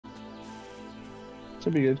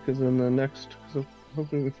Should be good because then the next, so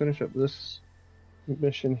hopefully we finish up this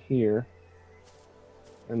mission here,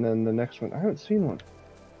 and then the next one. I haven't seen one.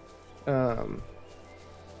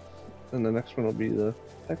 And the next one will be the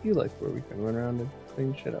type you like, where we can run around and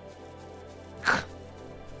clean shit up.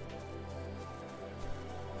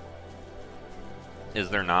 Is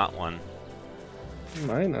there not one?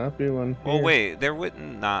 Might not be one. Well, here. wait, there would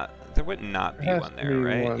not be one there,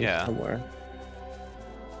 right? One Yeah. somewhere.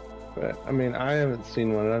 But I mean, I haven't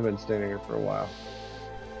seen one, and I've been standing here for a while.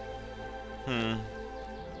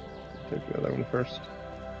 Take the other one first.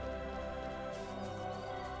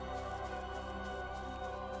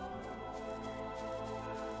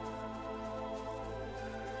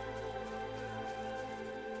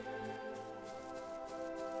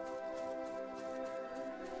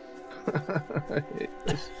 I hate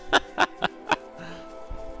this.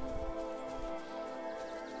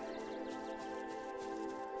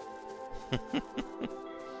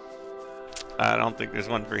 I don't think there's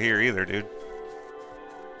one for here either, dude.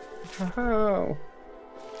 How?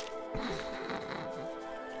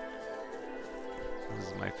 This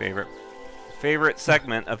is my favorite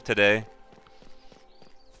segment of today.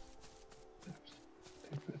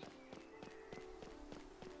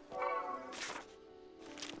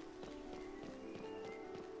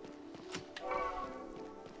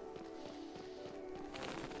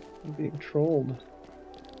 I'm being trolled.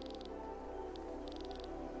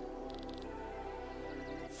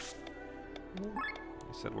 You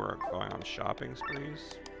said we're going on shopping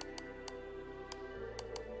sprees.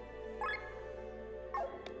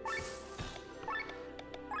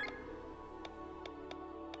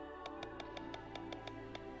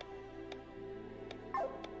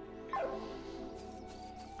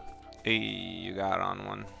 Hey, you got on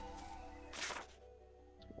one.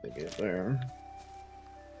 I get there.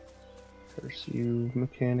 Curse you,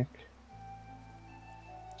 mechanic.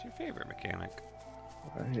 What's your favorite mechanic?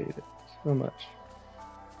 I hate it so much.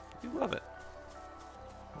 You love it.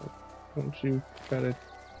 Don't you try to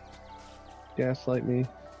gaslight me?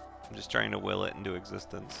 I'm just trying to will it into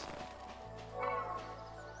existence.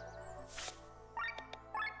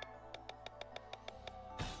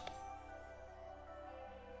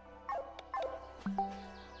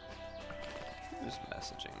 Who's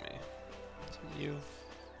messaging me? Is it you?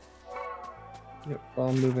 Yep, while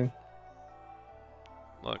I'm moving.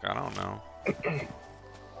 Look, I don't know.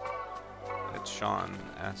 It's Sean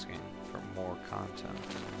asking for more content.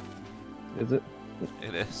 Is it?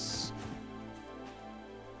 It is.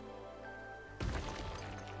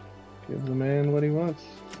 Give the man what he wants.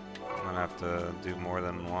 I'm gonna have to do more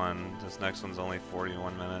than one. This next one's only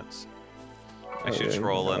 41 minutes. I Oh, should yeah,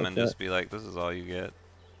 troll you him like and that. just be like, this is all you get.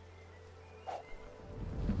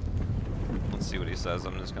 Let's see what he says.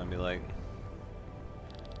 I'm just gonna be like,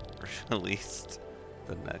 released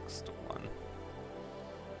the next one.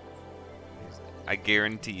 I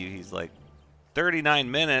guarantee you he's like, 39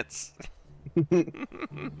 minutes! Oh,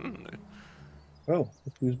 look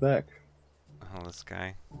who's back. Oh, this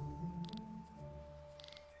guy.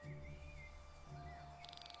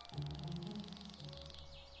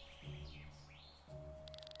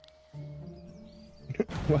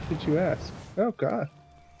 Why did you ask? Oh, God.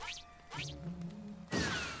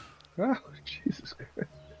 Oh, Jesus Christ.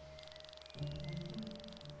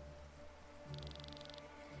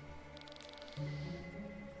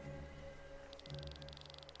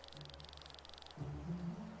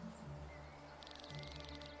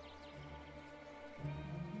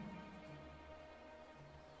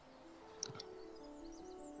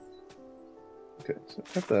 Okay, so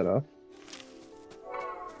cut that off.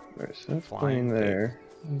 Alright, so that's Flying playing there.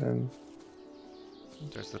 And then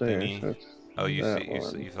There's the there, thingy. so it's Oh, you that see,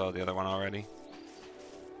 one. you saw the other one already?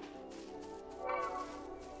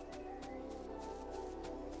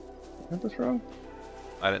 Is this wrong?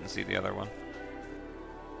 I didn't see the other one.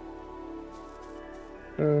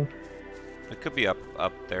 It could be up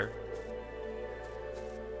there.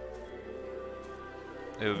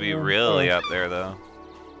 It would be really up there, though.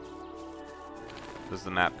 Does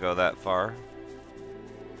the map go that far?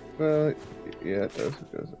 Well, yeah, it does.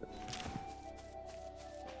 It goes.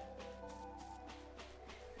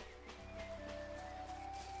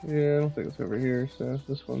 Yeah, I don't think it's over here, so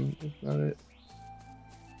this one is not it.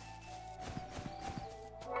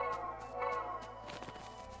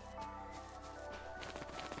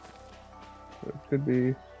 So it could be.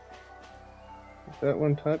 Is that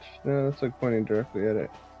one touched? No, that's like pointing directly at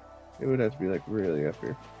it. It would have to be like really up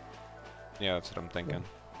here. Yeah, that's what I'm thinking.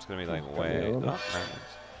 It's gonna be like It's way. probably a Oh, little- there it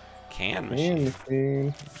is. Can Man machine.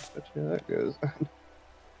 machine. Bet you how that goes.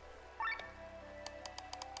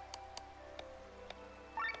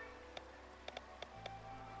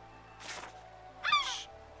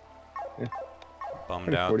 Yeah.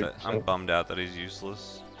 Bummed out that 40%. I'm bummed out that he's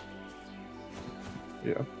useless.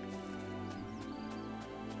 Yeah.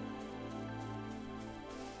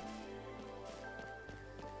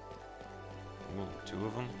 Ooh, 2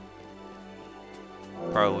 of them.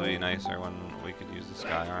 Probably be nicer when we could use the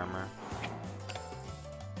sky armor.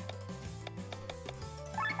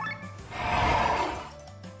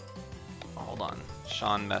 Hold on.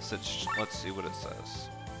 Sean messaged. Let's see what it says.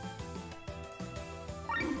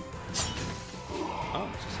 Oh,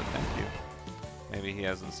 it just said thank you. Maybe he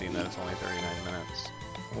hasn't seen that it's only 39 minutes.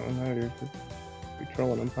 Oh, no, you're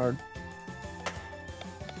trolling him hard.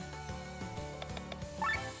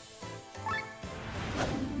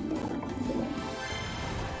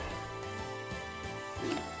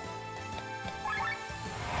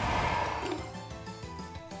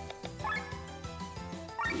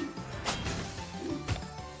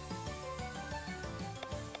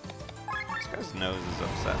 This guy's nose has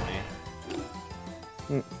upset me.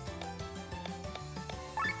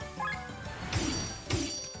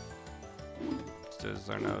 Does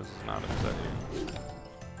their nose is not upset you?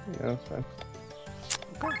 Yeah, that's fine.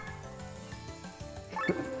 Okay.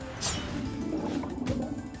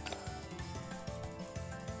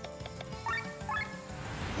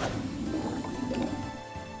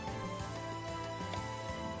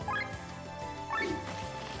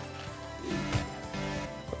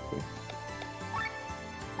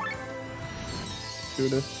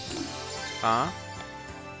 Gratuitous. Huh?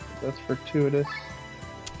 That's fortuitous.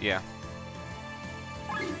 Yeah.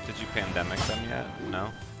 Did you pandemic them yet?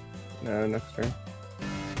 No? No, next turn.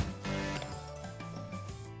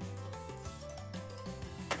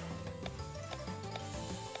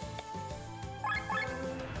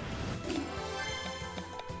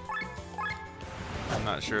 I'm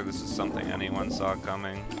not sure this is something anyone saw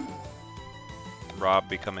coming. Rob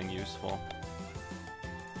becoming useful.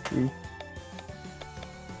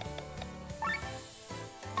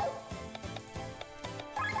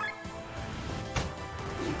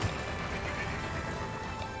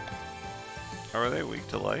 Are they weak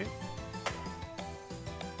to light?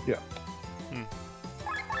 Yeah.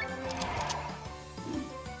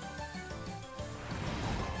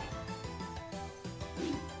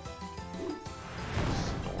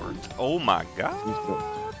 Snort. Oh my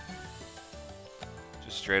god!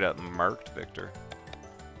 Just straight up murked Victor.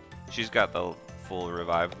 She's got the full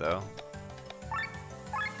revive though.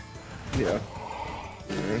 Yeah.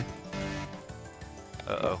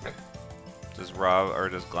 Uh-oh. Does Rob or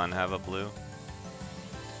does Glenn have a blue?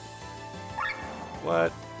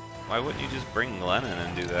 What? Why wouldn't you just bring Glenn in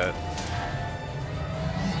and do that?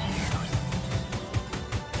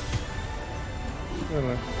 I don't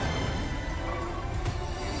know.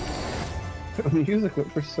 The music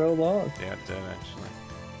went for so long. Yeah, it did actually.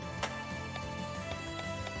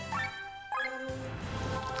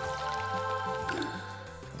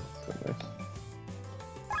 So nice.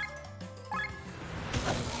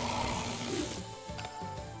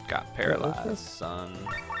 Got paralyzed, son.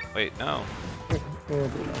 Wait, no. We'll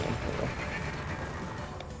do that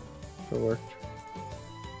one. It worked.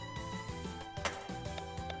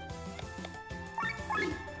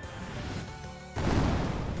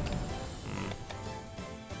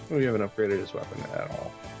 Oh, you haven't upgraded his weapon at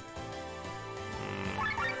all.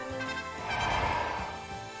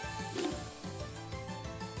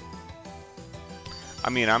 I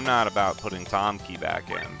mean, I'm not about putting Tom Key back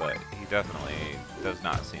in, but he definitely does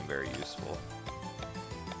not seem very useful.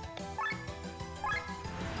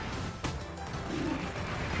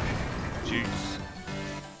 Jeez.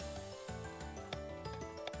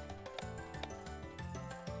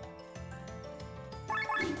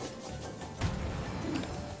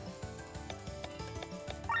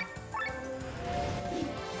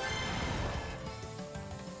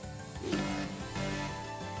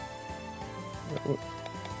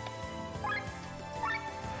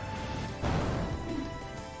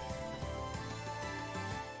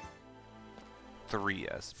 Three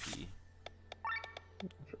SP.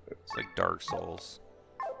 It's like Dark Souls.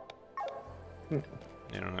 You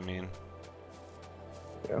know what I mean?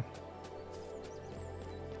 Yeah.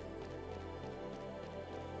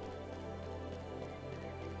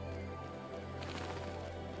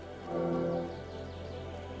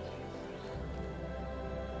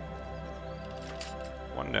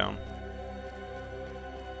 One down.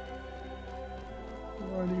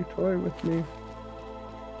 Why do you toy with me?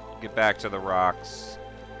 Get back to the rocks.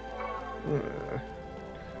 Do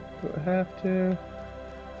I have to?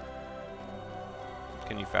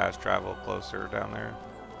 Can you fast travel closer down there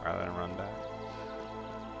rather than run back?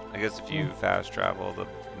 I guess if you fast travel, the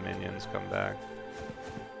minions come back.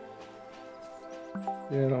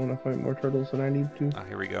 Yeah, I don't want to fight more turtles than I need to. Oh,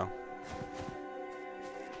 here we go.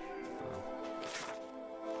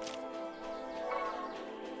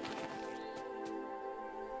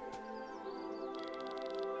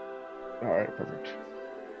 Alright, perfect.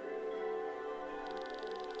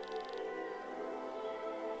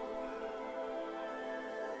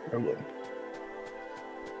 Oh, yeah.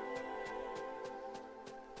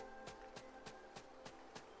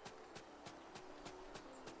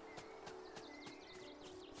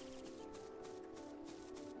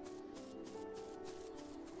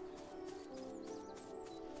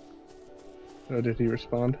 Oh, did he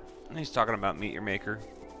respond? He's talking about Meet Your Maker.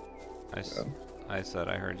 I Oh. said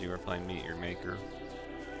I heard you were playing Meet Your Maker.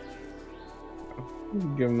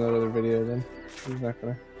 Give him that other video then. He's not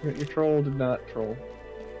gonna. Your troll did not troll.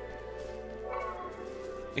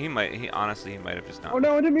 He honestly might have just not. Oh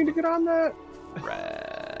no, I didn't mean to get on that!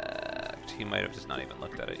 Wrecked. He might have just not even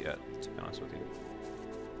looked at it yet, to be honest with you.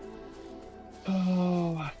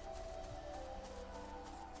 Oh.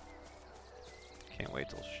 Can't wait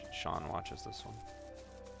till Sean watches this one.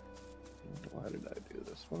 Why did I do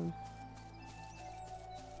this one?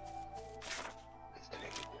 It's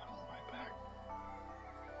taking me all the way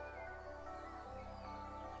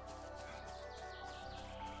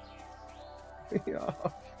back.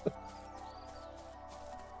 Yeah.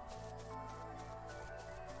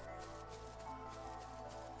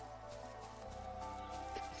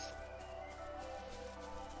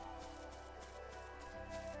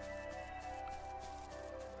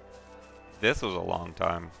 This was a long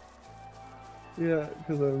time. Yeah,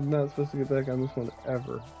 because I'm not supposed to get back on this one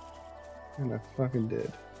ever. And I fucking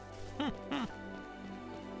did. Like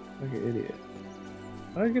an idiot.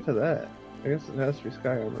 How did I get to that? I guess it has to be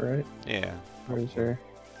Skyrim, right? Yeah. Pretty sure.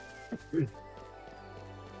 I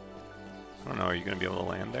don't know. Are you gonna be able to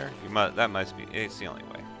land there? You might. That must be. It's the only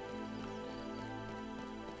way.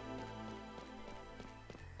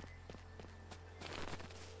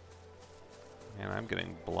 Man, I'm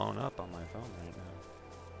getting blown up on my phone right now.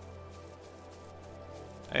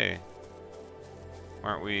 Hey,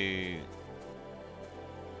 aren't we?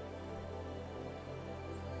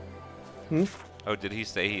 Hmm? Oh, did he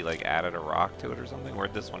say he like added a rock to it or something?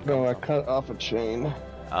 Where'd this one come No, I from? cut off a chain.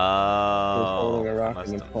 Oh, holding a rock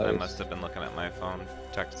in I place. must have been looking at my phone,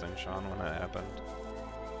 texting Sean when that happened.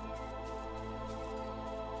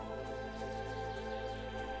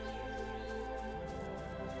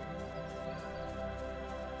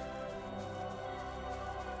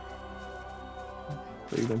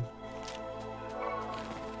 Freedom.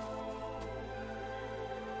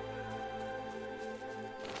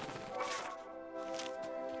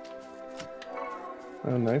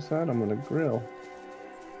 Oh, nice item on a grill.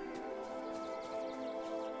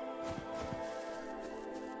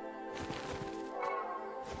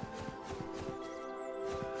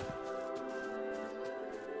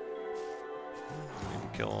 You can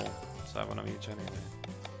kill 7 of each anyway.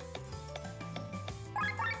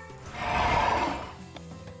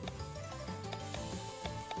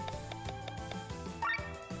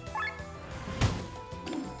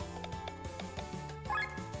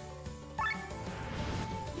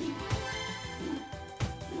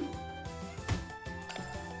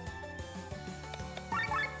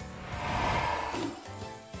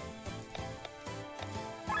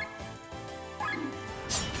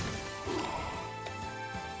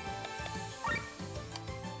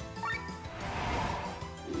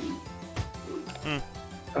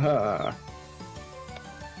 Ah.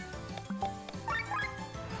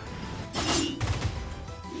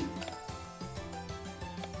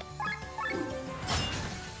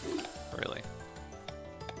 Really?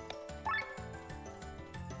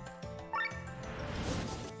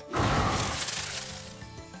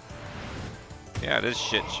 Yeah, it is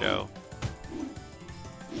shit show.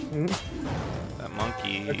 Hmm? That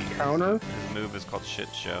monkey. A counter? His move is called shit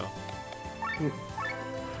show.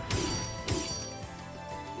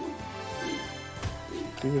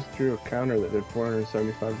 He just drew a counter that did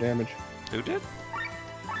 475 damage. Who did?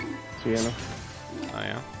 Sienna. Oh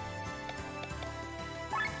yeah.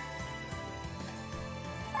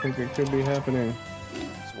 I think it could be happening.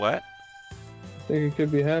 It's what? I think it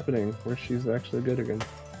could be happening where she's actually good again.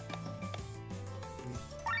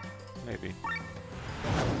 Maybe.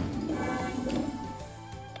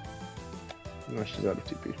 No, she's out of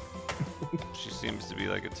TP. She seems to be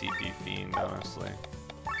like a TP fiend, honestly.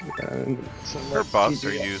 Yeah, and Her buffs are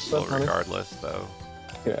TP useful stuff on it. regardless, though.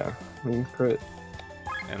 Yeah, I mean, crit.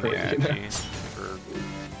 And the Crazy. agi for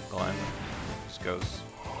Glenn just goes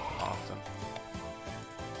often.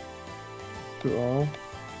 To all.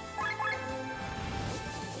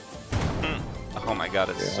 Oh my god,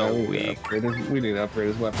 it's Yeah, so weak. We need to upgrade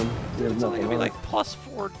his weapon. We have It's only nothing gonna be on like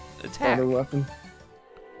 +4 attack. other weapon.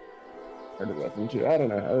 Other weapon too. I don't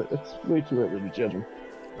know. It's way too early to judge him.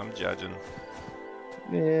 I'm judging.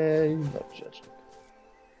 Yeah, you love judging.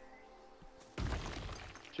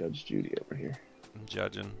 Judge Judy over here. I'm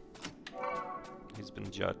judging. He's been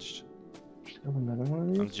judged. Just have another one of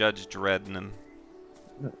these? I'm Judge Dredding.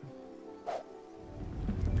 No.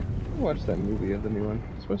 Watch that movie of the new one.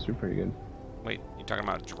 It's supposed to be pretty good. Wait, you talking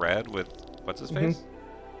about Dredd with what's his face?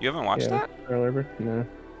 You haven't watched that? Carl Urban? No.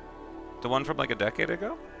 The one from like a decade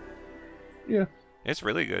ago? Yeah. It's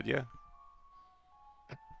really good, yeah.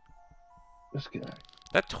 This guy.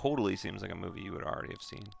 That totally seems like a movie you would already have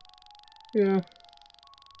seen. Yeah.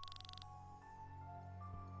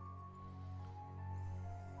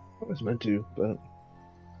 I was meant to, but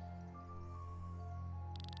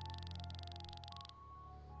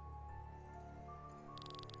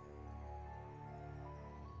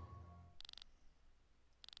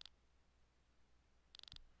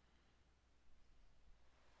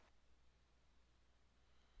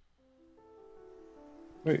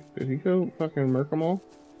wait, did he go fucking murk them all?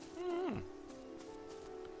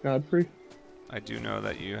 Godfrey? I do know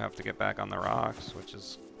that you have to get back on the rocks, which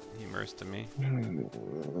is humorous to me. It's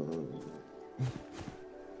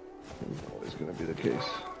always gonna be the case.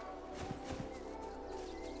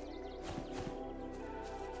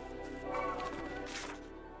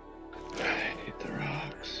 I hate the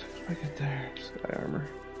rocks. How do I get there? Sky armor.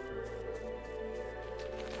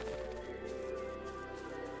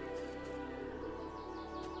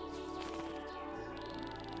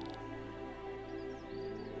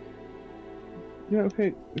 Yeah,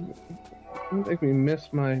 okay. Don't make me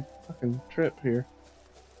miss my fucking trip here.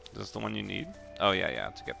 Is this the one you need? Oh, yeah, yeah,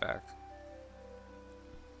 to get back.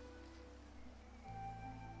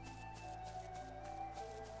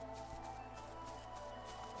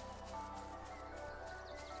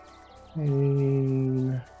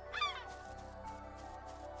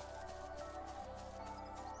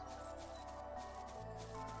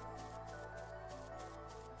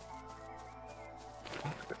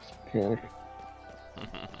 Mechanic.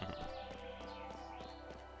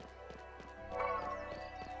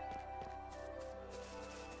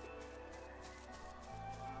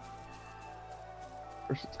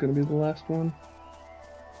 First, it's gonna be the last one.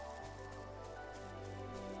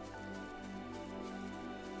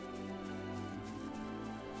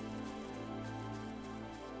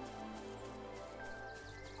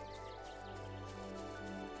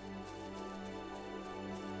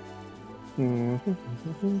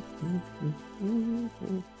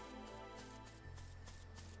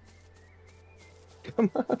 Come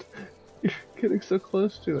on, you're getting so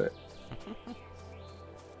close to it.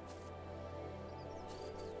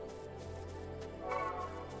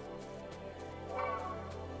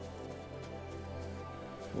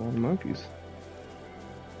 A lot of monkeys.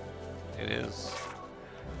 It is.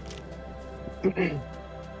 Did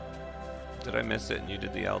I miss it and you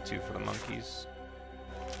did the L2 for the monkeys?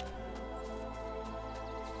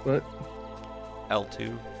 What? L2?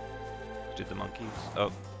 You did the monkeys?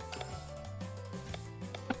 Oh.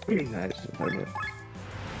 Nice.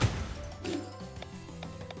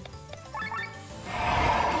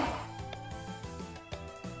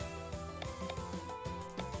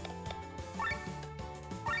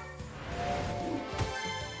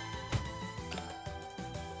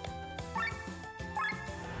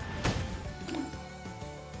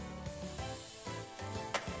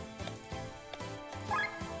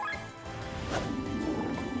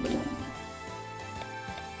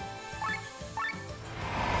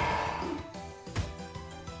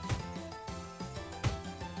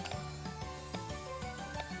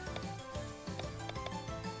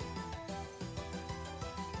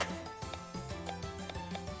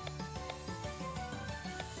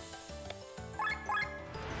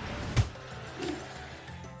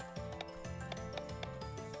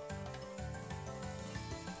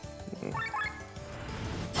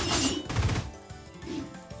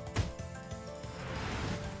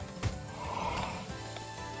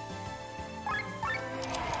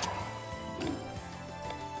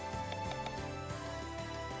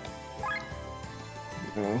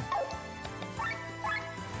 No.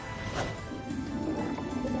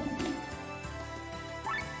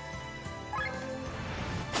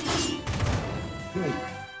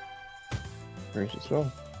 Ancient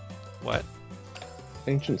skull. What?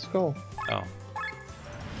 Ancient skull. Oh.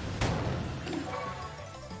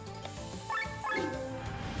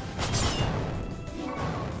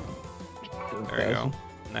 There you go.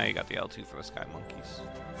 Now you got the L2 for the sky monkeys.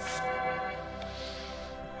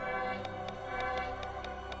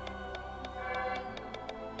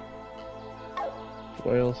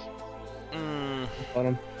 Whales. Mm,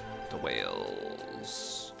 Bottom. the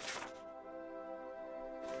whales.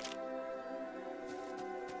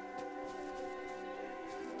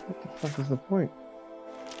 What the fuck is the point?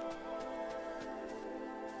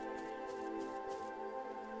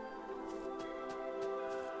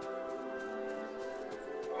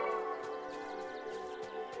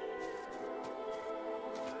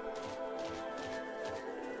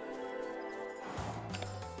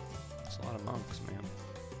 It's a lot of monks, man.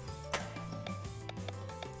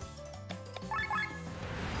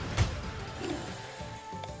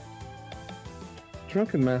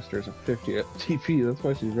 Drunken Master is a 50 at TP, that's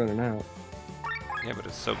why she's running out. Yeah, but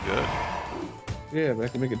it's so good. Yeah, but I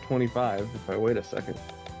can make it 25 if I wait a second.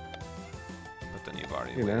 But then you've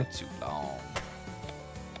already You know? waited too long.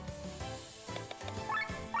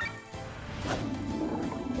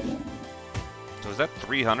 So is that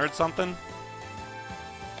 300 something?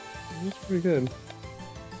 That's pretty good.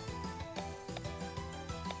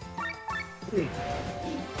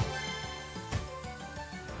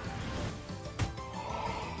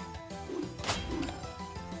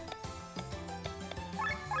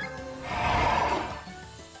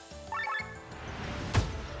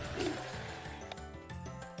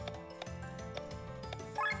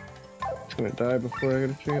 It's gonna die before I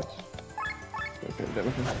get a chance. Okay, damn.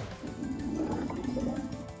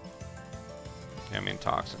 Yeah, I mean,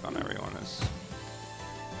 toxic on everyone is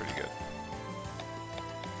pretty good.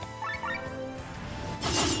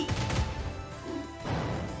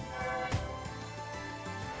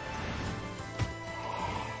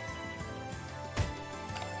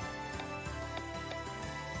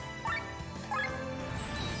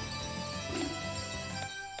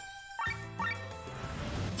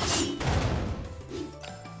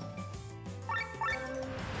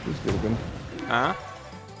 She's good again. Huh?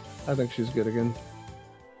 I think she's good again.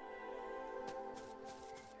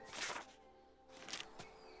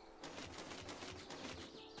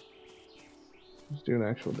 She's doing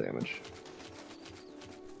actual damage.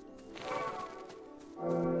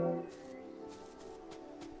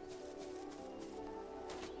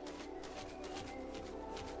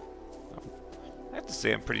 I have to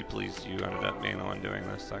say I'm pretty pleased you ended up being the one doing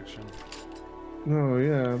this section. Oh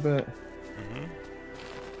yeah, I bet.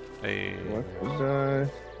 Hey, What die?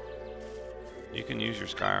 you can use your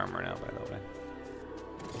sky armor now, by the way.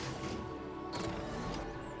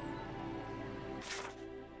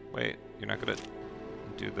 Wait, you're not gonna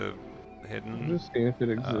do the hidden? I'm just seeing if it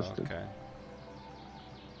Oh, existed. okay.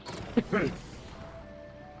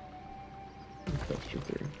 Texture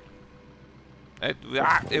theory.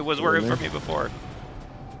 It was working for me before.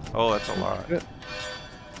 Oh, that's a lot. Yeah.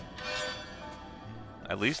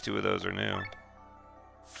 At least 2 of those are new.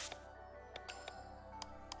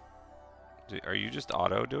 Are you just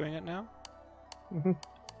auto doing it now? Mm-hmm.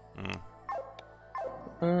 Mm,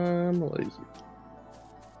 I'm lazy.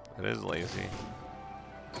 it is lazy.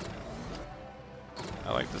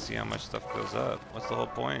 I like to see how much stuff goes up. What's the whole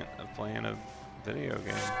point of playing a video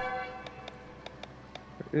game?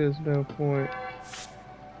 There is no point.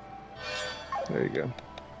 There you go.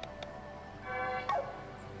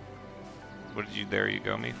 What did you there you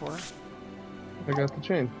go me for? I got the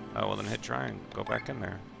chain. Oh, well then hit try and go back in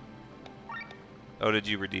there. Oh, did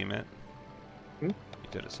you redeem it? Hmm? You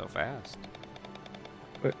did it so fast.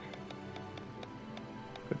 Quick.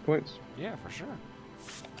 Good points. Yeah, for sure.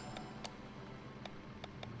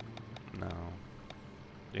 No.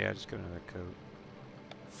 Yeah, just get another coat.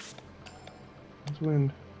 It's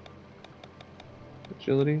wind.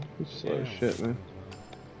 Agility? He's slow as Yeah. shit, man.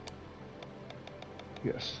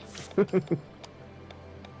 Yes. Yeah.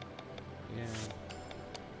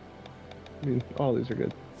 I mean, all these are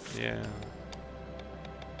good. Yeah.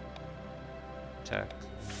 Tech.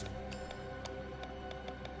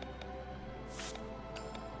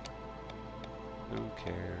 Who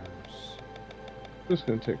cares? Just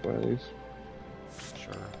gonna take one of these.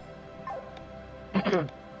 Sure.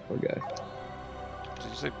 Poor guy. Did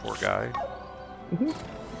you say poor guy? Mm-hmm.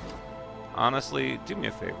 Honestly, do me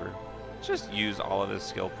a favor. Just use all of his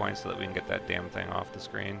skill points so that we can get that damn thing off the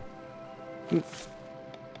screen. Mm.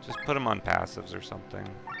 Just put him on passives or something.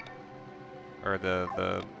 Or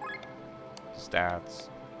the stats.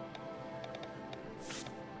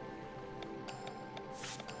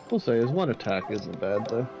 We'll say his one attack isn't bad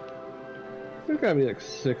though. There's gotta be like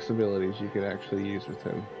 6 abilities you could actually use with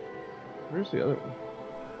him. Where's the other one?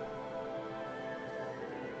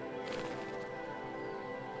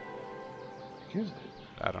 Here's it.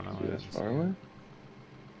 I don't know. Is it as far away?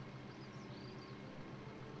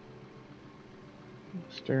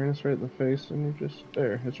 Staring us right in the face and you're just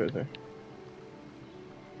there. It's right there.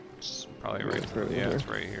 Smack. Probably right. Yeah, it's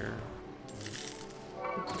right here.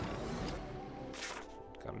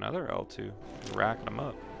 Got another L2. You're racking them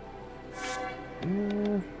up.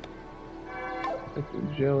 Yeah. Make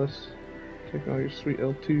you jealous. Taking all your sweet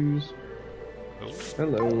L2s. Oh.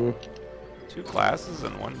 Hello. 2 classes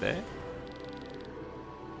in one day?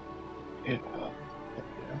 Yeah.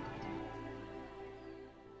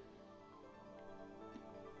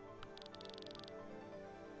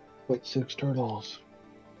 Like 6 turtles.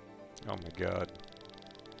 Oh my god.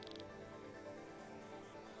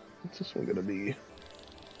 What's this one gonna be?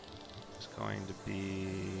 It's going to be...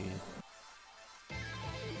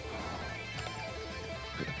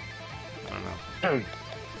 I don't know.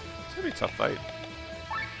 It's gonna be a tough fight.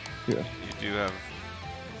 Yeah. You do have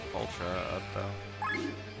Ultra up though.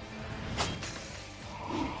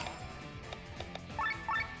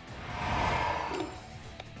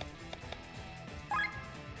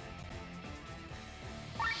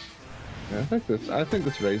 Yeah, I think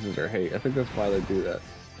this raises their hate. I think that's why they do that.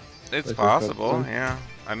 It's like possible, yeah.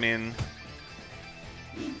 I mean,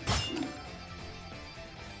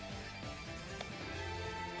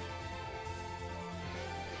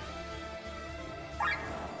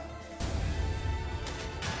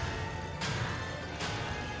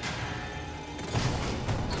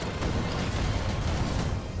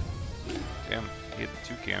 damn, he hit the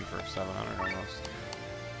toucan for 700 almost.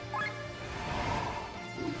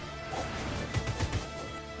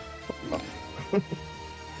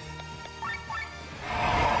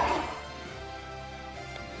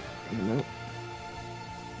 Nope.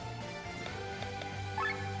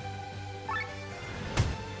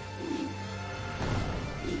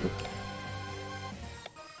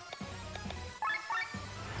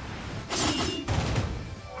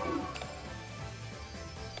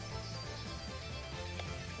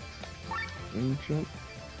 Jump.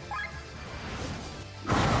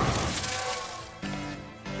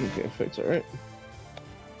 Okay, fix it, right?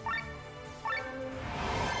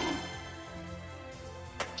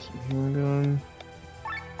 So here we're going.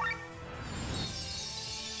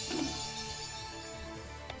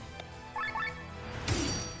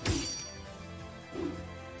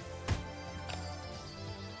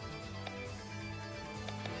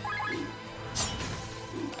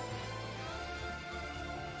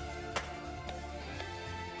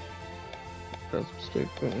 That's a mistake,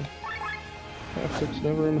 but tactics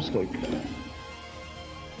never a mistake.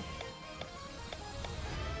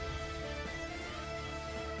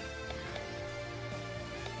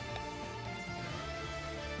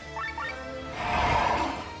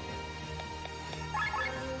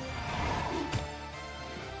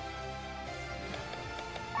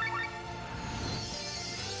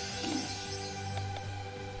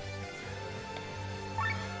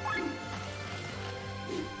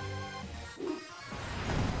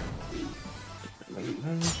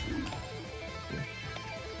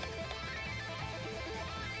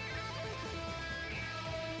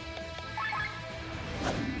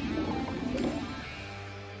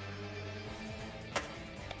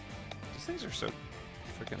 These things are so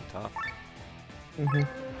freaking tough. Mm-hmm.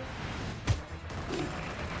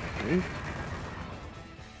 Okay.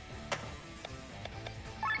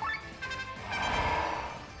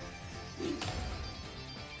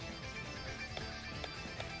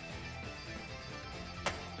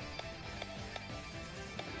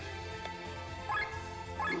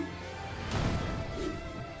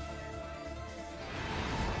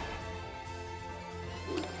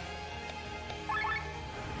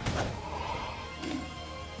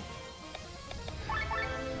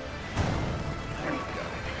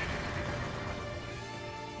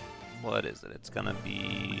 What is it? It's gonna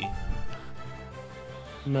be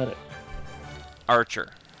Medic.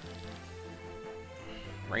 Archer,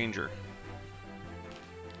 Ranger,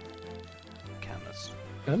 Chemist.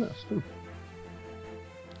 Chemist.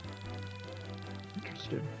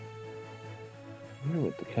 Interesting. I wonder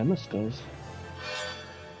what the chemist does.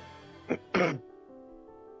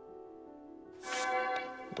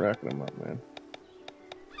 Racking them up, man.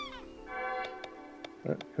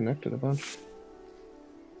 That connected a bunch.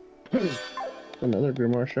 Another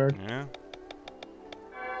Grimoire shard. Yeah.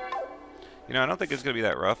 You know, I don't think it's gonna be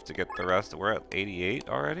that rough to get the rest. We're at 88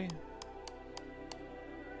 already.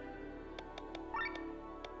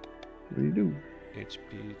 What do you do?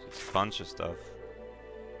 HP, just a bunch of stuff.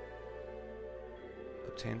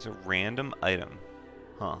 Obtains a random item.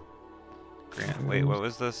 Huh. Grant. Wait, what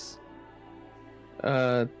was this?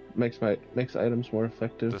 Makes items more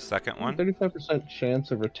effective. The second one? 35% chance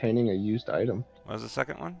of retaining a used item. What was the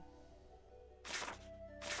second one?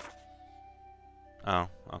 Oh,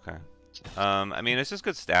 okay. I mean, it's just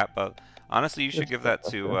good stat, but honestly, you should It's give that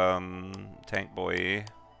to Tank Boy,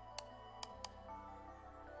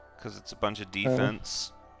 because it's a bunch of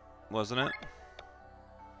defense, wasn't it?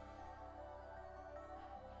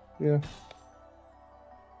 Yeah.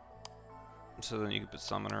 So then you can put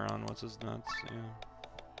Summoner on what's his nuts. Yeah.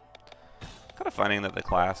 Kind of finding that the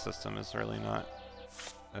class system is really not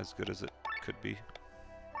as good as it could be.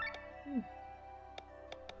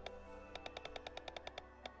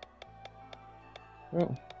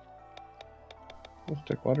 Oh. Let's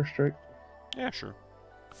take Water Strike. Yeah, sure.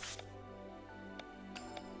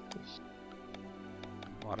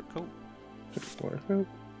 Water Coat. Take Water Coat.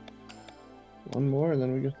 One more, and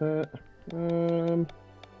then we get that. What do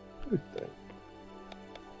you think?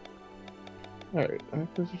 Alright,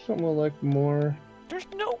 is there something I like more? There's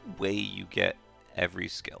no way you get every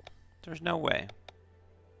skill. There's no way.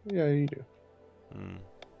 Yeah, you do.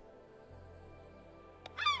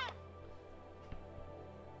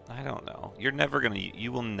 I don't know. You're never gonna.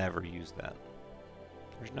 You will never use that.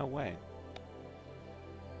 There's no way.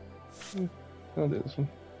 I'll do this one.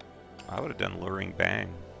 I would have done Luring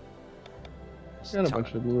Bang. Got a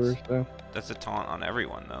bunch of lures though. That's a taunt on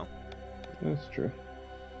everyone though. That's true.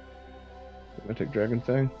 I'm gonna take Dragon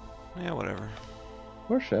Fang. Yeah, whatever.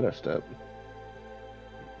 Or Shadow Step.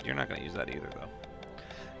 You're not gonna use that either though.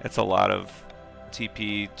 It's a lot of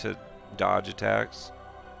TP to dodge attacks.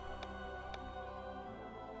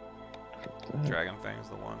 Dragon Fang's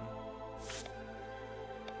the one.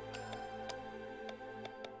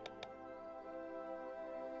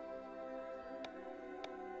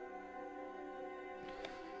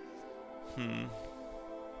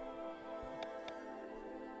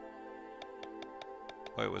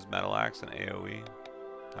 Wait, was Metal Axe an AoE?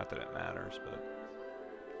 Not that it matters, but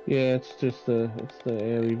yeah, it's just the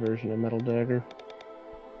AoE version of Metal Dagger.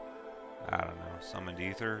 I don't know. Summoned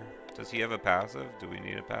Ether. Does he have a passive? Do we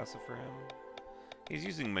need a passive for him? He's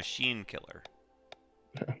using Machine Killer.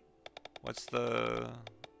 What's the...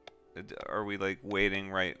 Are we like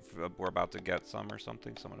waiting right... We're about to get some or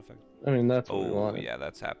something? Summon effect? I mean, that's what we want. Oh, yeah,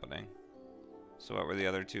 that's happening. So what were the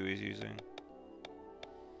other two he's using?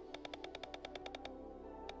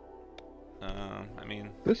 I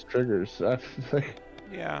mean... This triggers.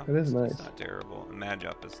 Yeah, it is nice. It's not terrible. Magi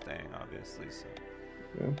Up is staying, obviously, so...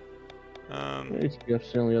 Yeah.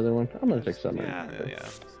 HPF's the only other one. I'm gonna take Summoner. Yeah,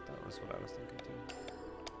 that was what I was thinking too.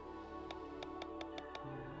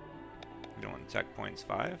 You don't want to tech points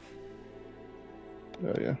 5?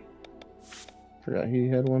 Oh yeah. Forgot he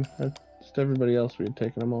had one. Just everybody else, we had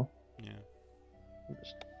taken them all. Yeah.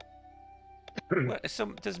 What, so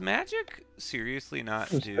does magic seriously not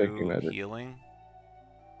do healing?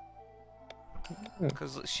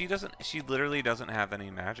 Because she doesn't. She literally doesn't have any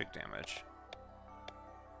magic damage.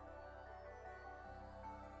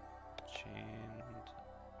 Chained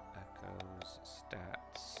Echoes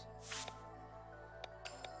stats.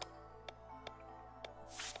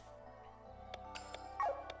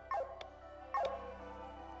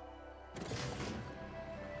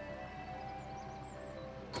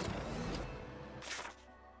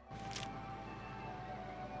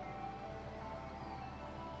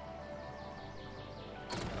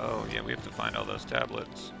 Oh yeah, we have to find all those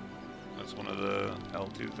tablets. That's one of the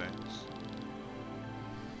L2 things.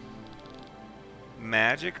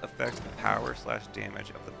 Magic affects the power/damage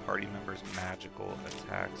of the party member's magical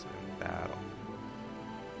attacks in battle.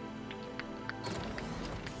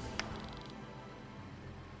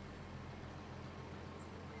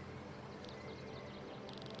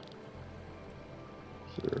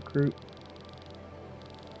 So recruit.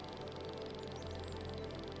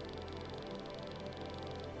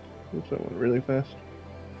 Oops, that went really fast.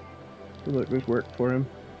 Feel like this worked for him.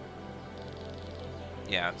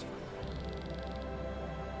 Yeah, it's fine.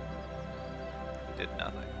 He did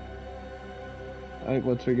nothing. I think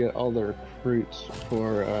once we get all the recruits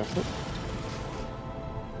for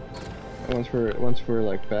once we're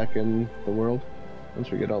like back in the world, once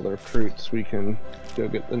we get all the recruits, we can go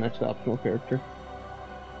get the next optional character.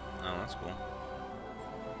 Oh, that's cool.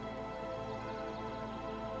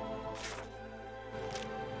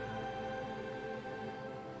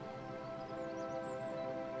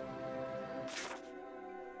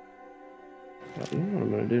 You know what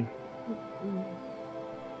I'm gonna do?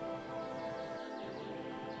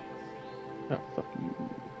 Oh, fuck you.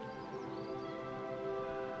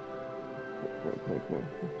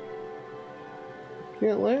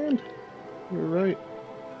 Can't land? You're right.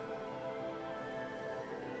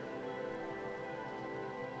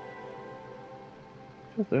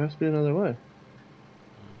 There has to be another way.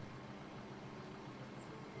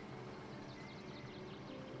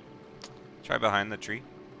 Try behind the tree.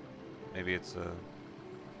 Maybe it's a...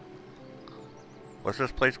 What's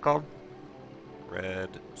this place called?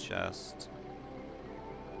 Red chest.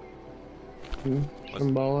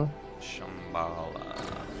 Shambhala. Shambhala.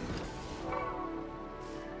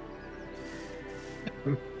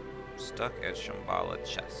 Stuck at Shambhala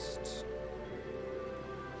chest.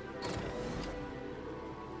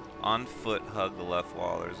 On foot, hug the left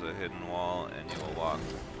wall. There's a hidden wall, and you will walk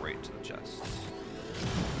right to the chest.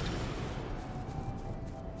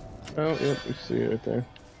 Oh, yep, you see it right there.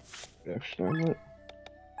 Action omelet.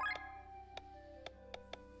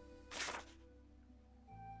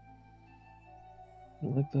 I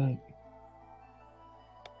like that.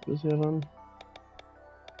 What does he have on?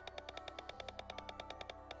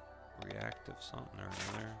 Reactive something or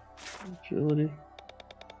another. Agility.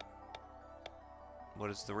 What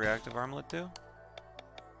does the reactive armlet do?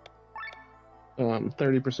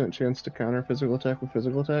 30% chance to counter physical attack with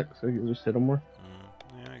physical attack, so you'll just hit him more.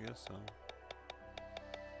 Yeah, I guess so.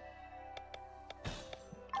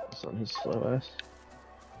 It's on his slow ass.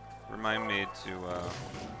 Remind me to,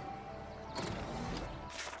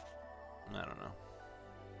 I don't know.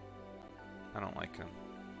 I don't like him.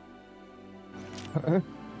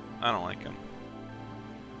 I don't like him.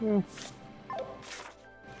 Well,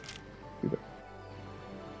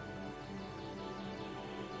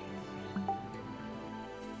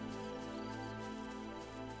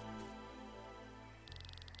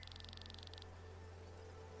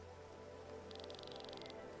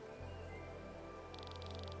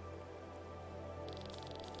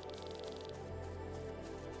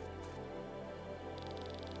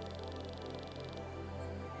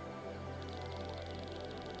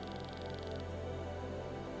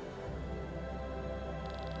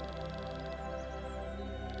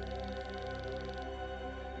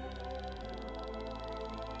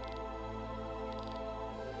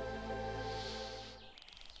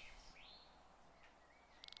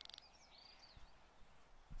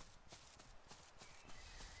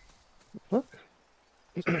 fuck.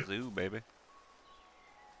 It's a zoo, baby.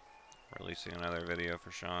 Releasing another video for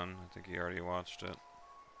Sean. I think he already watched it.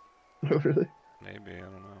 Oh, really? Maybe, I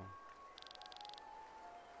don't know.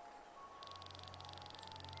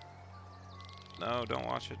 No, don't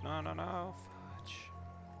watch it. No, no, no. Fudge.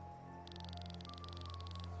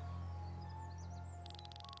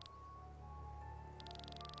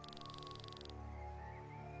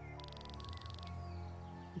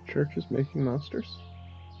 The church is making monsters?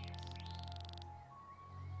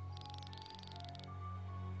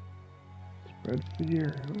 Spread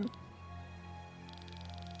fear. Huh?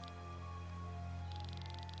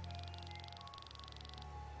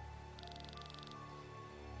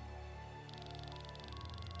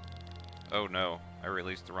 Oh no, I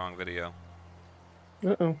released the wrong video.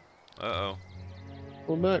 Uh-oh. Uh-oh.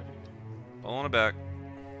 Pull back. Pulling it back.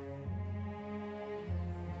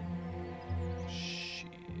 Shit,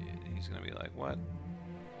 he's gonna be like, what?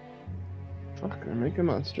 Fuck, they're making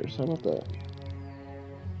monsters. How about that?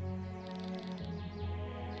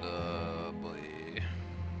 Boy.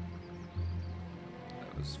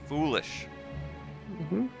 That was foolish.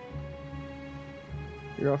 Mm-hmm.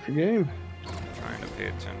 You're off your game. Trying to pay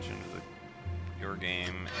attention to your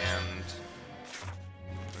game and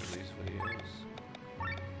release videos.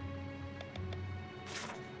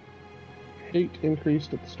 Hate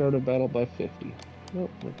increased at the start of battle by 50. Nope,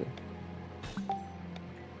 okay.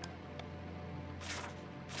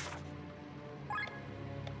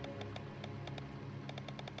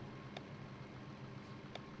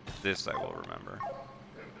 This I will remember.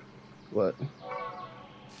 What?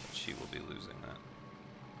 She will be losing that.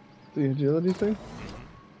 The agility thing?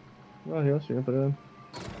 Mm-hmm. Oh, he else you gonna put it in?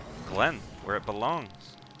 Glenn, where it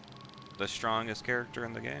belongs. The strongest character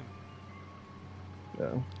in the game.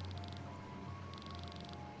 No.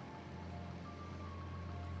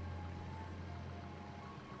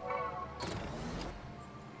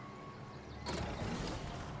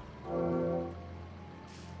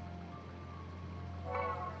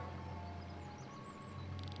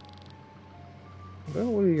 Well,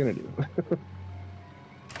 what are you gonna do?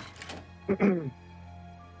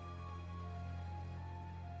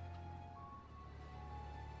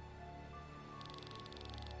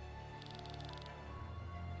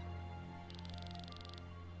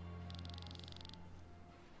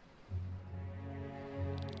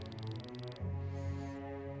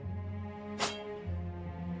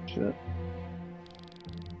 Shit.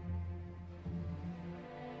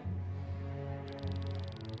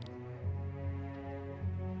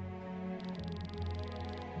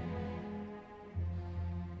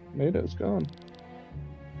 Tomato's gone.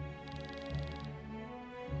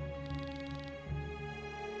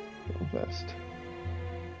 Go fast.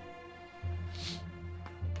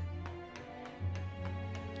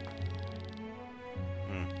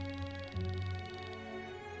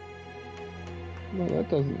 No, that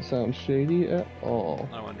doesn't sound shady at all.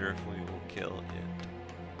 I wonder if we will kill it.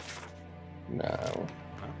 No.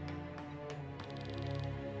 Huh?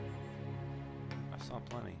 I saw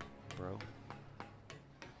plenty, bro.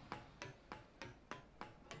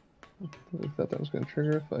 I thought that was going to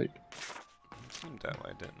trigger a fight. It seemed that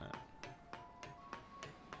way, didn't it?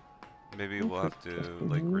 Maybe we'll have to,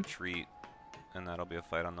 like, retreat, and that'll be a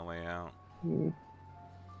fight on the way out. Mm.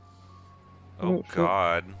 Oh,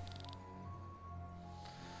 God.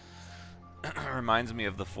 Reminds me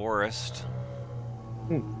of the forest.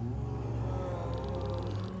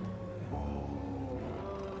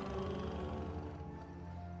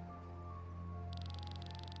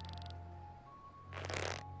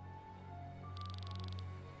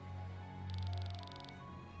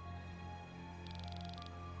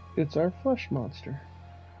 It's our flesh monster.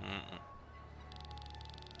 Mm-mm.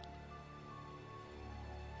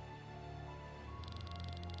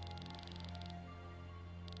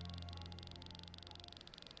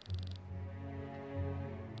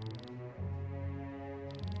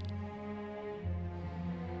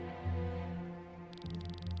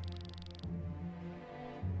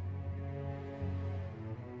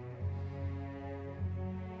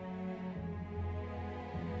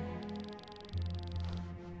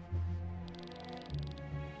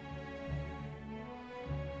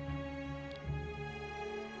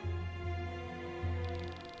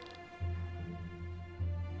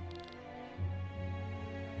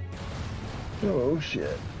 Oh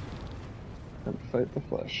shit. Time to fight the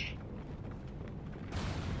flesh.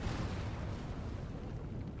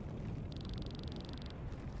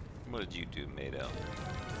 What did you do, Mado?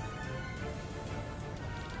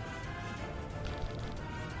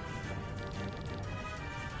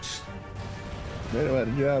 Mado had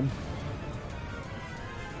a job.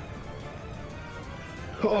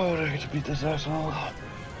 Oh, I get to beat this asshole.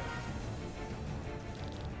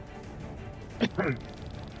 See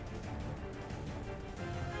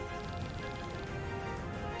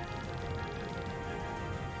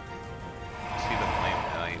the flame?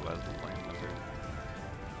 No, he was the flame wizard.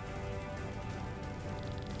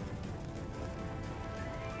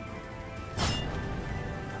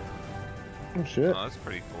 Oh shit. Oh, that's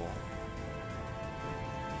pretty cool.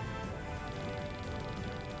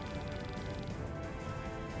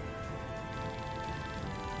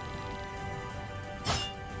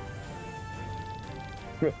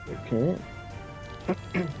 Okay.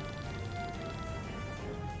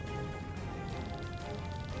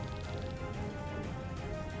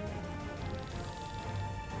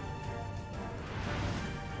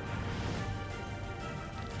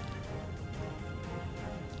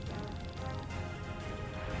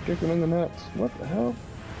 Kick him in the nuts. What the hell?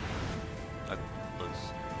 That looks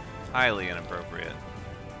highly inappropriate.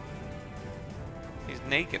 He's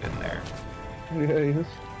naked in there. Yeah, he just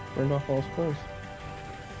burned off all his clothes.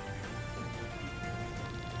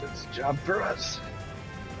 It's a job for us.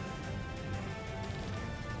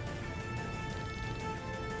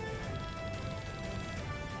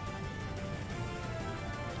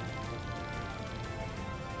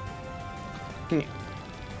 Oh,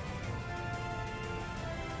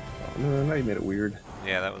 no, now you made it weird.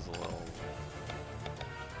 Yeah, that was a little...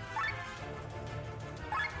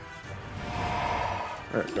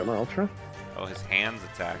 Alright, got my ultra. Oh, his hands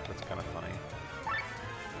attack. That's kind of funny.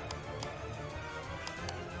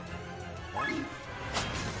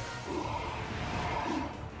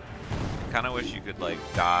 Kind of wish you could, like,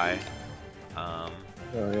 die. Oh,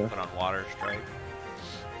 yeah. Put on water strike.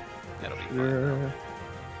 That'll be fun. Yeah.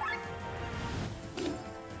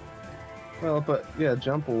 Well, but yeah,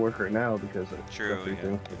 jump will work right now because it's True,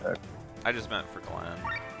 everything. yeah. I just meant for Glenn.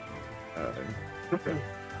 Okay.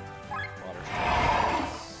 Water strike.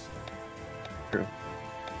 True.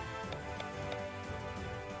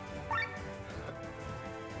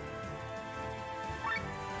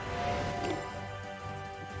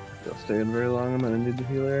 You'll stay in very long. I'm gonna need the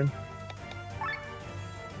healer in.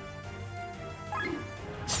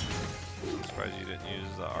 Surprised you didn't use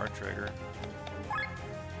the R trigger.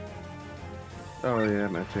 Oh yeah, I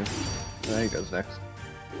meant to. Now he goes next.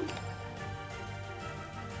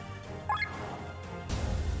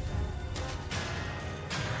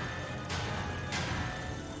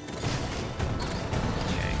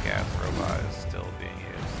 Yank gas robot is still being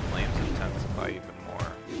used. Flames intensify even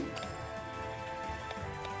more.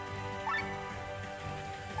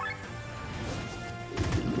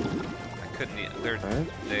 I couldn't.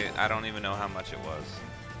 I don't even know how much it was.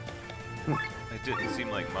 It didn't seem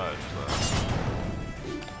like much, but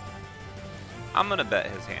I'm gonna bet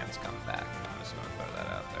his hands come back. I'm just gonna throw that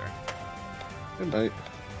out there. Good night.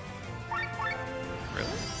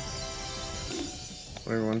 Really?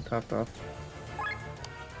 Everyone topped off.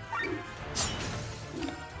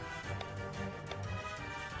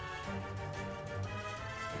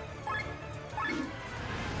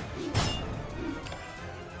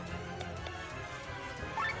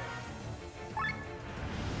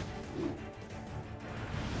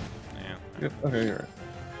 Yeah. Yep, okay, you're right.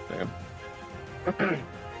 Damn.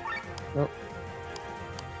 Nope.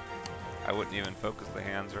 I wouldn't even focus the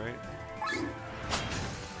hands, right?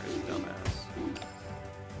 Where's the dumbass?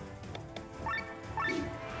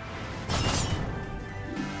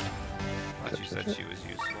 Thought you said she was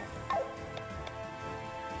useful.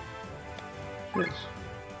 Yes.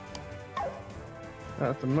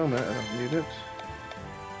 At the moment, I don't need it.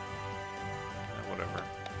 Yeah, whatever.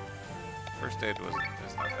 First aid was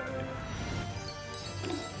it's not bad either.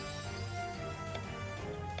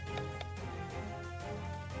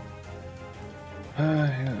 Yeah, I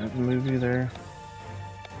haven't moved either.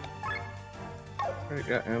 Already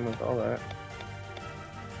got him with all that.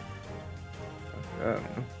 Fuck that,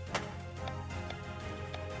 man.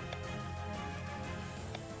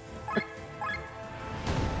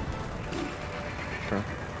 Huh.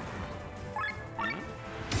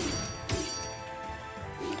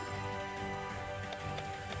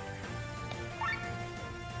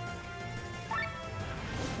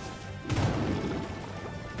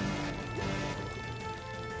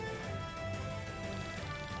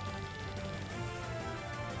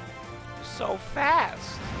 So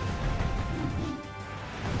fast!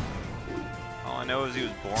 All I know is he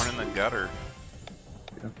was born in the gutter.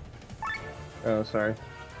 Yeah. Oh, sorry.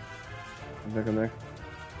 I'm back in there.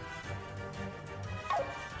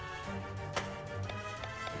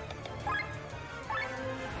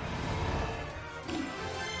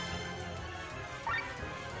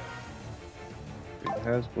 It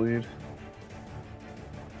has bleed.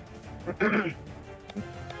 Get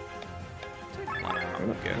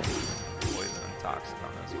poison and toxic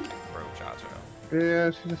on this bro Chacho.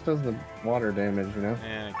 Yeah, she just does the water damage, you know?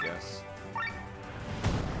 Yeah, I guess.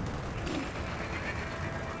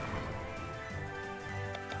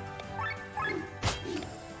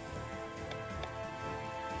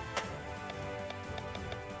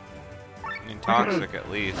 I mean, toxic at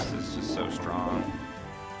least is just so strong.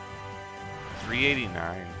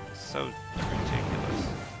 389. It's so ridiculous.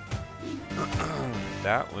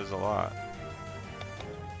 That was a lot.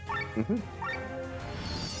 Mm-hmm.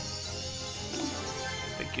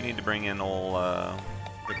 I think you need to bring in old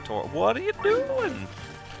Victoria. What are you doing?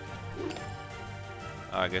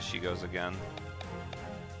 Oh, I guess she goes again.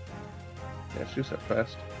 Yeah, she was at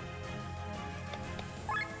fast.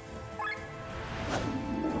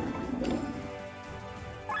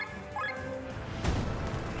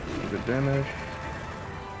 Good damage.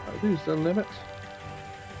 Are these the limits?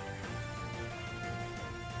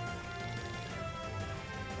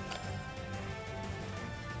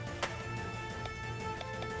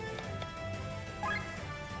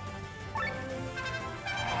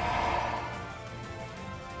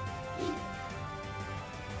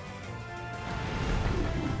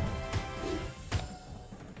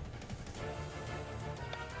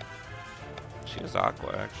 She was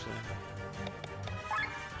Aqua, actually.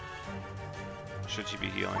 Should she be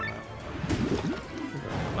healing though?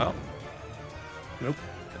 Oh. Nope.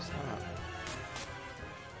 Guess not.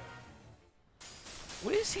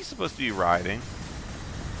 What is he supposed to be riding?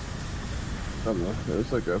 I don't know. It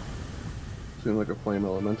was like a... Seemed like a flame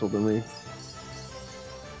elemental to me.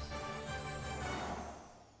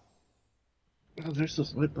 Oh, there's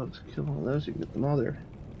those light bugs. Kill all those, you can get them all there.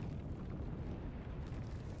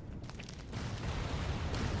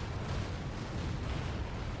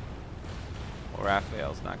 Well,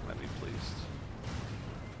 Raphael's not going to be pleased.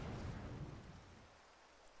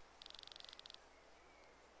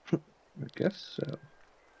 I guess so.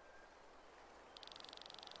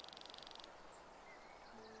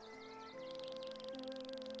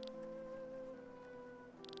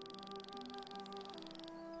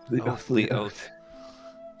 The Oath, the oath.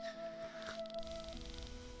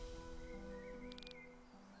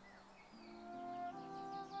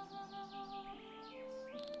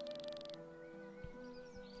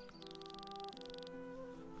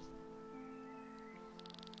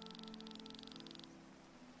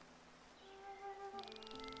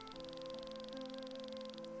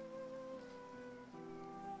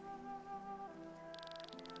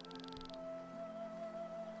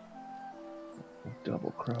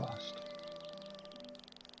 Double crossed.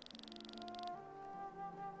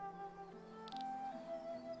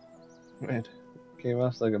 Man, came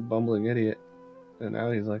off like a bumbling idiot, and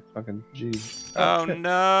now he's like fucking G. Oh shit.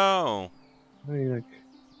 no! I mean, like,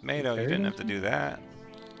 Mato, you didn't have to do that.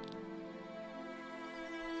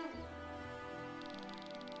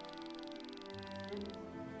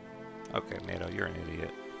 Okay, Mato, you're an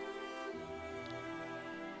idiot.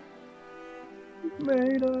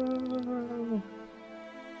 Tomato.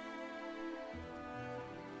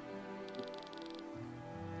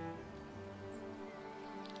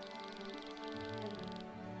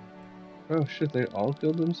 Oh shit, they all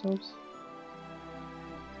killed themselves?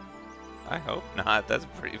 I hope not. That's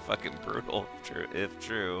pretty fucking brutal, if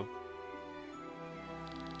true.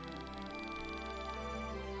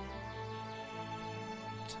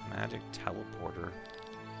 It's a magic teleporter.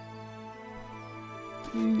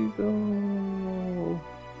 Eagle.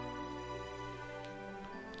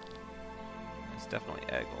 It's definitely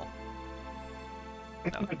Eggle.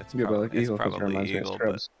 No, it's, Yeah, but like it's Eagle because it probably reminds me of Eagle, but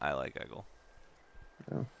Scrubs. I like Eggle.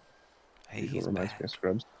 Yeah, Hey, Eagle he's reminds me back. of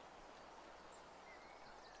Scrubs.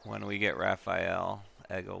 When we get Raphael,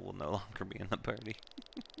 Eggle will no longer be in the party.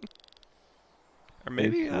 Or Wait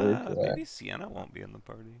maybe, for that. maybe Sienna won't be in the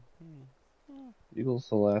party. Eagle's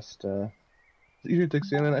the last. You should think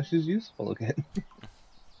Sienna that she's useful again.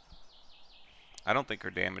 I don't think her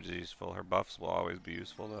damage is useful. Her buffs will always be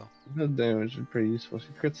useful, though. Her damage is pretty useful. She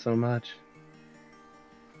crits so much.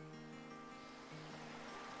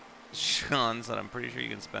 Sean said, I'm pretty sure you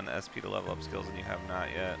can spend SP to level up skills and you have not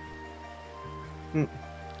yet.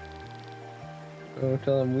 So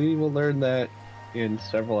tell him we will learn that in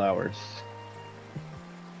several hours.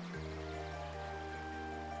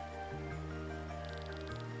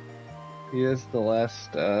 He is the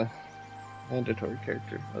last mandatory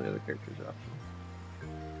character. All the other characters are optional.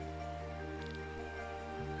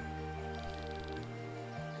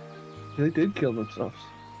 They did kill themselves.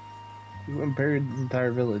 He went and buried the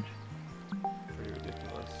entire village. Pretty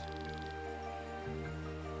ridiculous.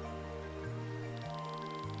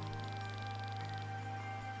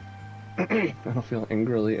 I don't feel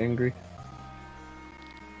angrily angry.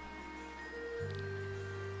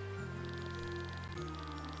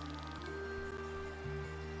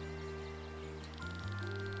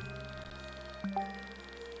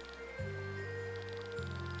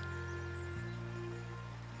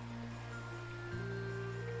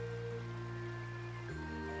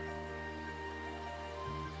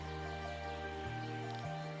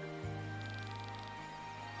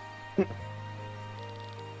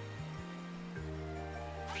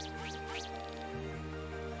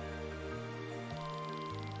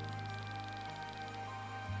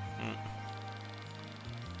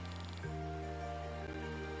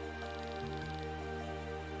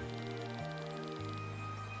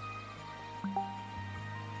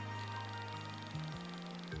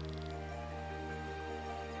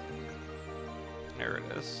 There it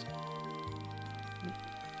is.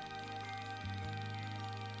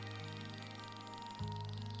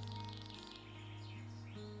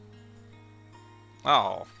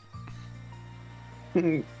 Oh.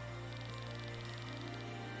 There's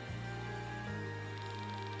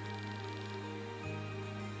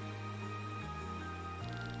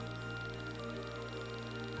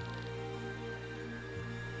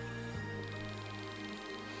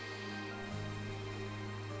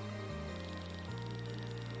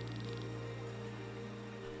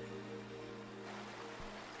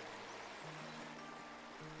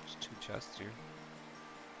 2 chests here.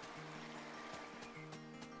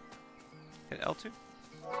 Hit L2.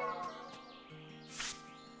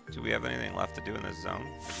 Do we have anything left to do in this zone?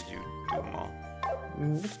 Or did you do them all?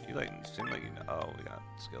 You like seem like you know. Oh, we got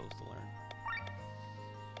skills to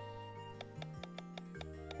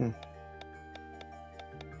learn.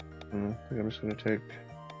 I think I'm just gonna take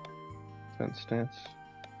defense stance.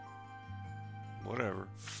 Whatever.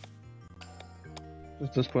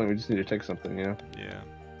 At this point, we just need to take something, you know? Yeah.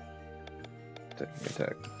 Taking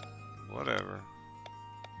attack. Whatever.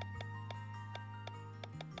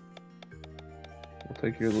 We'll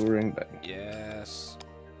take your luring back. Yes.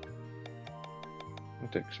 We'll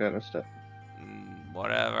take shadow step.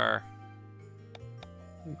 Whatever.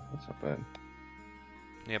 That's not bad.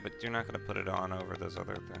 Yeah, but you're not going to put it on over those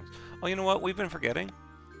other things. Oh, you know what? We've been forgetting.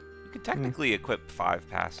 You can technically equip 5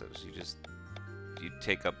 passives. You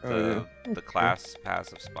take up the class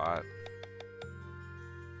passive spot.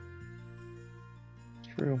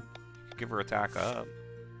 True. You could give her attack up.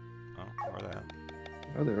 Oh, or that.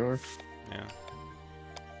 Oh, there are. Yeah.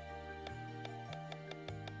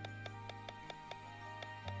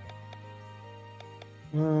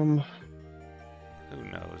 Who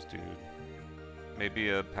knows, dude? Maybe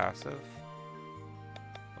a passive?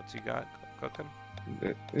 What's he got cooking?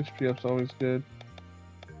 HP up's always good.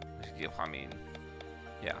 I mean,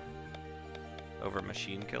 yeah. Over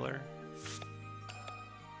Machine Killer?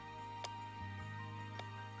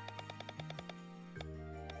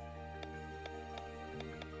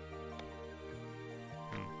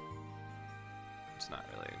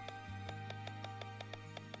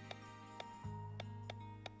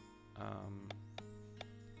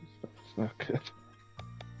 It's not good.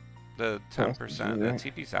 The 10%, the Yeah.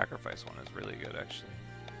 TP sacrifice one is really good actually.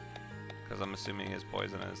 Because I'm assuming his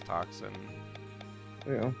poison and his toxin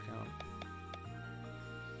Yeah. count.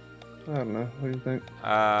 I don't know. What do you think?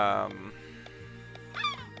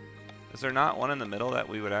 Is there not one in the middle that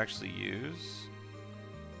we would actually use?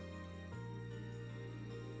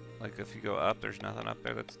 Like if you go up, there's nothing up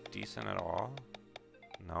there that's decent at all?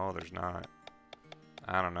 No, there's not.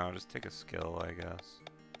 I don't know, just take a skill, I guess.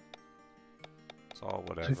 It's all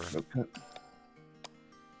whatever. Okay.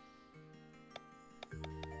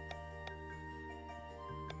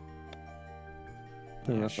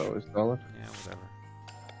 Yeah, That's always solid. Yeah, whatever.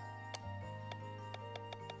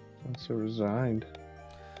 I'm so resigned.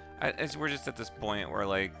 We're just at this point where,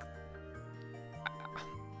 like,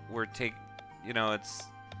 we're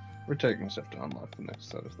We're taking stuff to unlock the next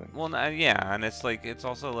set of things. well, yeah, and it's like, it's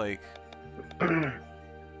also like,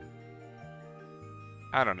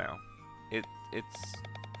 I don't know.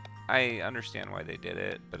 I understand why they did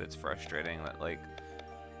it, but it's frustrating that, like,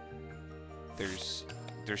 there's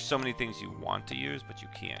so many things you want to use, but you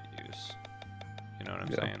can't use. You know what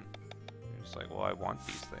I'm saying? You're just like, well, I want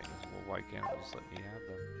these things. Well, why can't it just let me have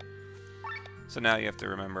them? So now you have to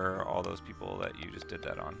remember all those people that you just did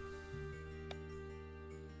that on.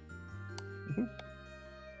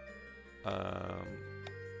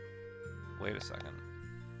 Wait a second.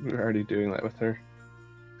 We're already doing that with her.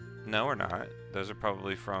 No, we're not. Those are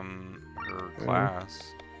probably from her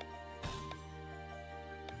class.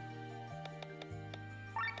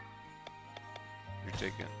 You're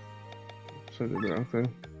taking. So I did the wrong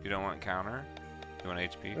thing. You don't want counter? You want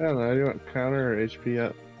HP? I don't know. Do you want counter or HP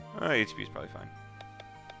up? HP is probably fine.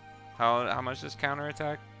 How much does counter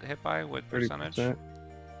attack hit by? What percentage? 30%.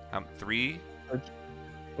 3?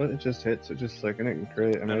 What? It just hits. It just like, and it can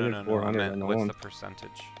create. I mean, No. 400 I meant, on the what's one. the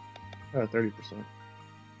percentage? 30%.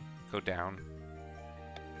 Go down.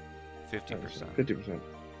 50%. 50%.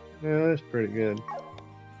 Yeah, that's pretty good.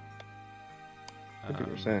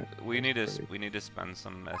 50%. We need to spend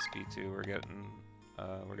some SP too. We're getting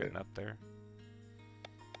up there.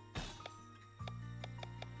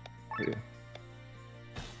 Yeah.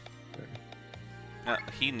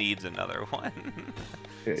 He needs another one.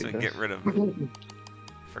 Yeah, so we can get rid of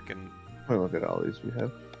freaking. Oh, look at all these we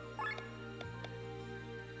have.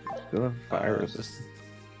 Still have fire resistance.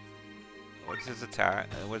 What's his attack?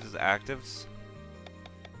 What's his actives?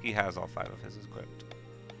 He has all 5 of his equipped.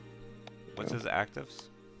 What's his actives?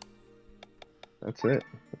 That's it.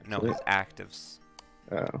 No, his actives.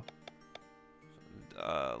 Oh.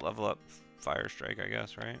 Level up Fire Strike, I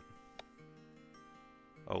guess, right?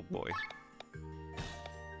 Oh boy.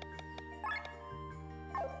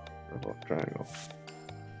 Level up triangle.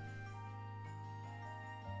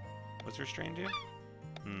 What's restrained do?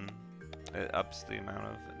 It ups the amount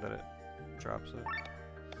of that it drops it.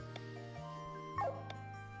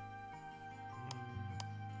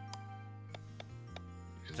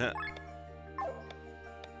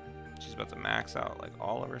 She's about to max out like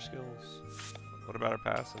all of her skills. What about her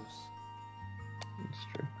passives? That's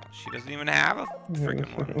true. She doesn't even have a freaking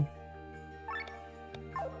one.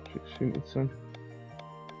 She needs some.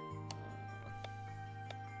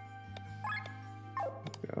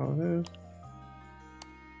 Oh, it is.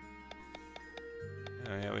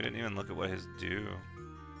 Oh yeah, we didn't even look at what his do.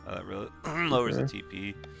 That really lowers the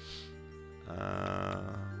TP.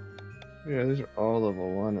 Yeah, these are all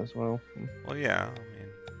level 1 as well. Well, yeah, I mean.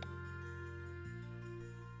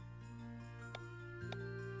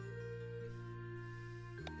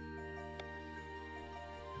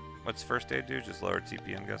 What's first aid do? Just lower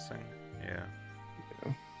TP, I'm guessing? Yeah.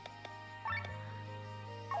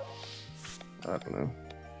 I don't know.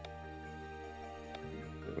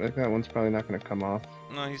 Like that one's probably not going to come off.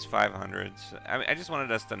 No, he's 500. So, I just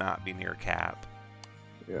wanted us to not be near cap.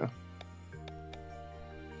 Yeah.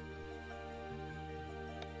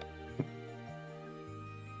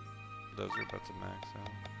 Those are about to max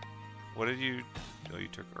out. What did you... Oh, you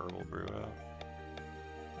took Herbal Brew out.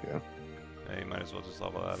 Yeah. Yeah, you might as well just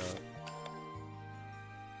level that up.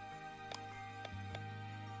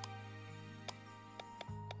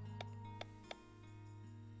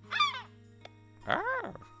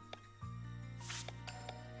 Ah!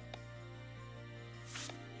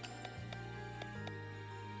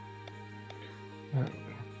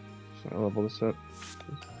 So I level this up.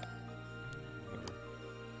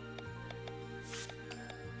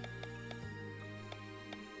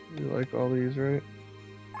 You like all these, right?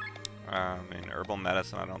 I mean, herbal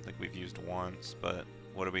medicine I don't think we've used once, but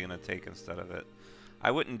what are we going to take instead of it?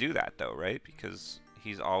 I wouldn't do that though, right? Because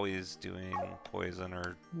he's always doing poison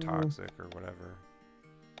or toxic or whatever.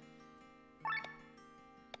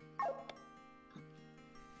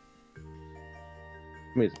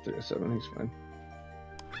 He's at 307. He's fine.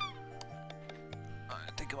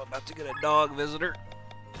 I think I'm about to get a dog visitor.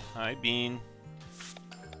 Hi, Bean.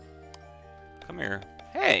 Come here.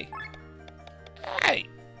 Hey! Hey!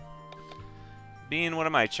 Bean, what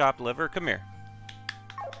am I, chopped liver? Come here.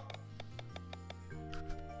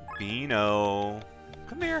 Beano.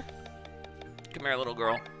 Come here. Come here, little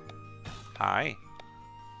girl. Hi.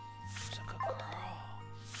 She's a good girl.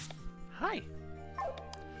 Hi.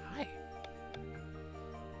 Hi.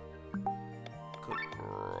 Good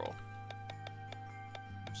girl.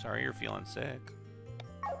 I'm sorry you're feeling sick.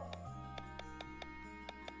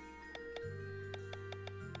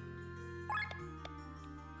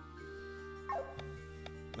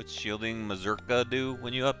 What's shielding Mazurka do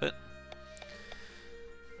when you up it?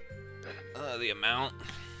 The amount.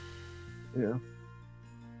 Yeah.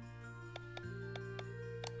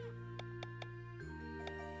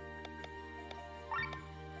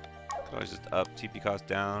 Could always just up TP cost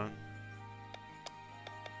down.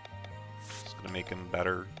 It's gonna make him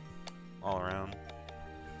better all around.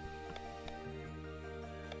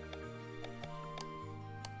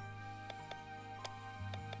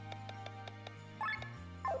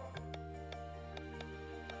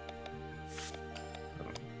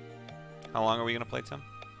 How long are we gonna play, Tim?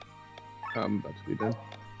 I'm about to be done.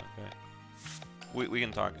 Okay. We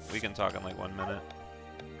can talk. We can talk in like 1 minute.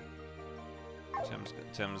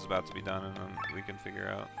 Tim's about to be done, and then we can figure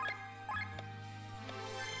out.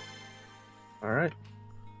 All right.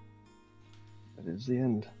 That is the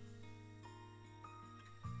end.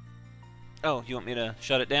 Oh, you want me to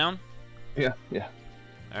shut it down? Yeah. Yeah.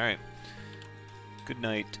 All right. Good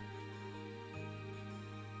night,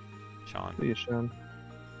 Sean. See you, Sean.